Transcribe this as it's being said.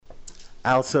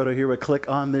Al Soto here with Click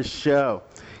on This Show,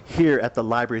 here at the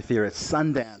Library Theater at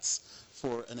Sundance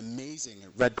for an amazing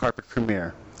red carpet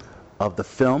premiere of the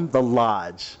film The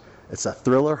Lodge. It's a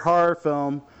thriller horror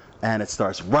film, and it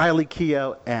stars Riley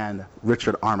Keough and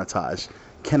Richard Armitage.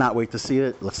 Cannot wait to see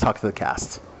it. Let's talk to the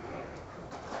cast.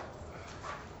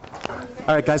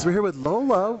 All right, guys, we're here with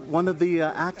Lola, one of the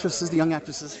actresses, the young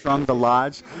actresses from The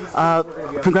Lodge.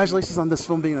 Congratulations on this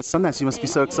film being at Sundance. You must be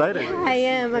so excited. I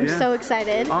am. I'm so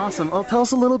excited. Awesome. Well, tell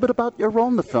us a little bit about your role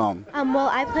in the film. Well,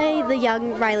 I play the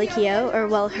young Riley Keough, or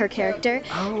well, her character.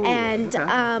 And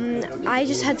I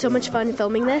just had so much fun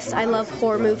filming this. I love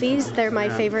horror movies. They're my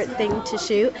favorite thing to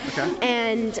shoot.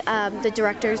 And the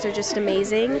directors are just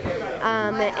amazing.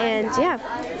 And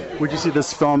yeah. Would you see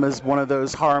this film as one of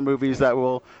those horror movies that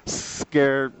will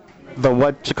scare the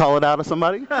what-you-call-it out of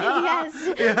somebody? Yes,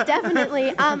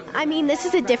 definitely. I mean, this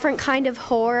is a different kind of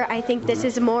horror. I think this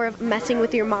is more of messing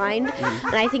with your mind,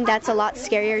 and I think that's a lot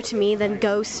scarier to me than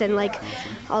ghosts and like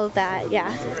all of that. Yeah.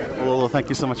 Well, thank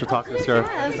you so much for talking to us,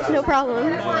 sir. No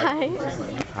problem. Hi.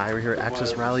 Hi, we're here at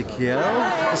actress Riley Keough,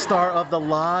 the star of The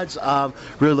Lodge.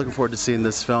 Really looking forward to seeing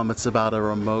this film. It's about a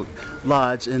remote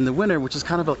lodge in the winter, which is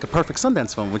kind of like a perfect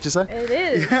Sundance film, would you say? It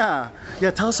is. Yeah.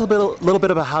 Tell us a little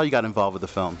bit about how you got involved with the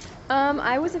film.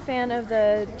 I was a fan of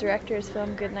the director's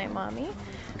film Goodnight Mommy,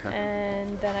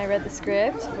 and then I read the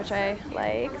script, which I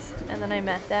liked, and then I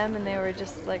met them, and they were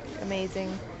just like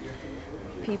amazing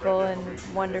people and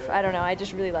wonderful. I don't know, I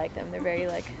just really like them. They're very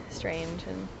like strange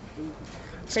and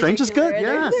strange is good.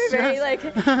 Yes. They're very like,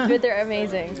 but they're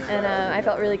amazing, and I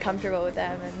felt really comfortable with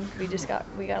them, and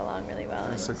we got along really well.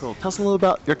 That's so cool. Tell us a little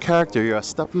about your character. You're a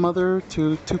stepmother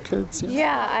to two kids.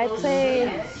 Yeah, I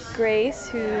play Grace,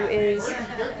 who is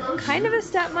kind of a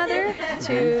stepmother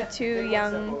to two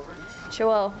young,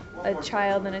 well, a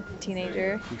child and a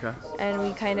teenager. And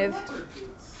we kind of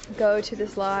go to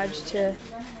this lodge to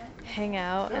hang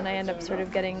out, and I end up sort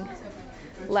of getting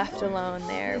left alone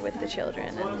there with the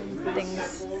children, and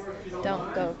things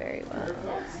don't go very well.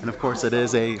 And of course, it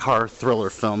is a horror thriller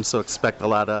film, so expect a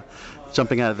lot of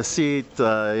jumping out of the seat,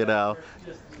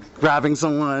 grabbing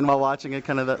someone while watching it,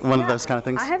 one of those kind of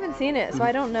things. I haven't seen it, so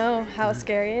I don't know how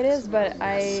scary it is, but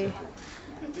I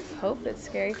hope it's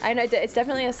scary. I know it's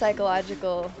definitely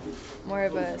more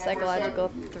of a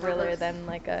psychological thriller than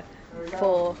like a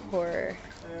full horror.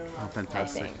 Oh,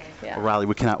 fantastic. I think, yeah. Well, Riley,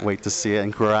 we cannot wait to see it,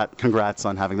 and congrats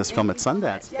on having this film at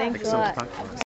Sundance. Thanks a lot.